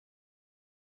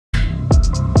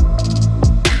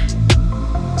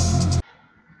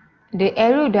The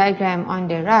arrow diagram on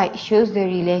the right shows the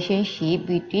relationship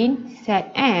between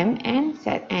set M and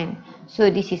set N.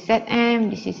 So this is set M,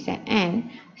 this is set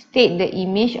N. State the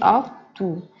image of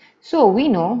 2. So we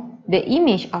know the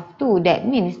image of 2, that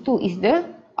means 2 is the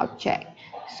object.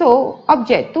 So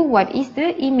object 2, what is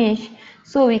the image?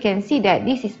 So we can see that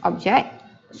this is object.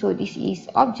 So this is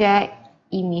object,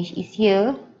 image is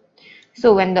here.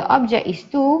 So when the object is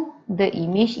 2, the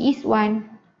image is 1.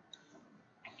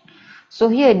 So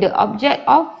here the object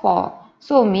of 4.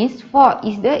 So means 4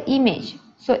 is the image.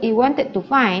 So it wanted to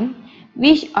find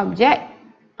which is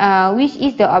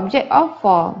the object of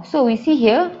 4. So we see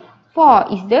here 4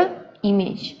 is the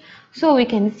image. So we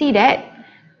can see that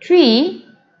 3.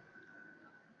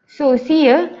 So see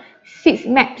here 6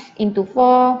 maps into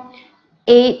 4,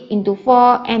 8 into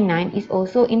 4, and 9 is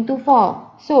also into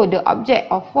 4. So the object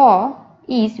of 4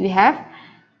 is we have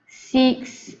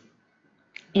 6,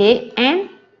 8 and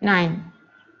 9.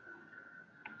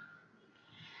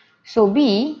 So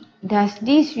B, does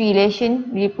this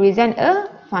relation represent a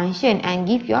function, and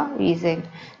give your reason.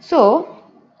 So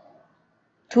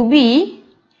to be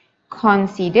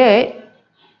considered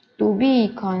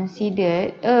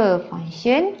a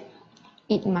function,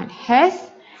 it must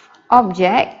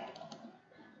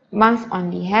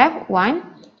only have one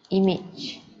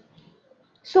image.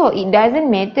 So it doesn't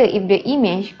matter if the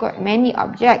image got many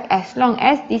objects, as long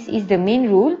as this is the main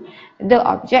rule, the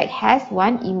object has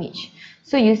one image.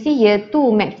 So you see here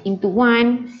 2 maps into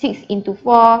 1, 6 into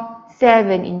 4,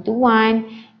 7 into 1,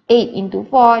 8 into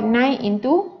 4, 9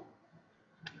 into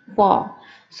 4.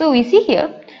 So we see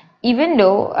here, even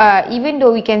though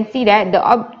we can see that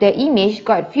the image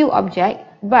got few objects,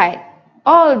 but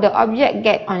all the objects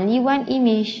get only one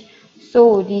image.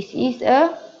 So this is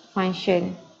a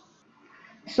function.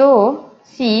 So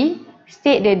C,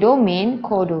 state the domain,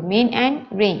 codomain and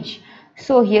range.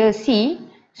 So here C,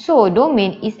 so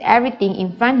domain is everything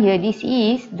in front here. This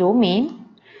is domain.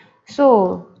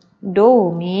 So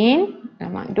domain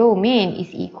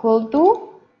is equal to,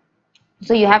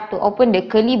 so you have to open the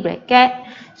curly bracket.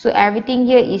 So everything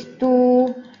here is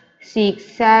 2, 6,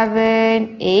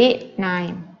 7, 8,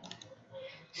 9.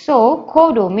 So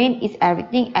codomain is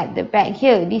everything at the back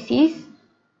here. This is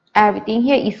everything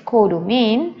here is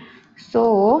codomain.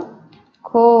 So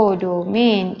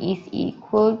codomain is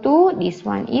equal to, this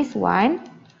one is 1,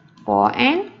 4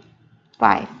 and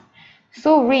 5.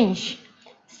 So range.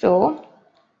 So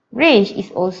range is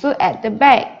also at the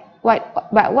back.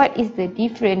 But what is the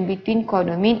difference between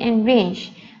codomain and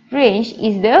range? Range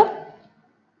is the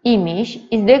image,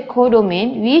 is the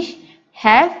codomain which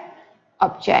have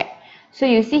object. So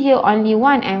you see here only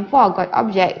 1 and 4 got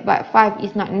object, but 5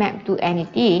 is not mapped to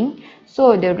anything.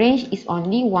 So the range is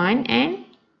only 1 and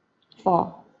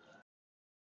 4.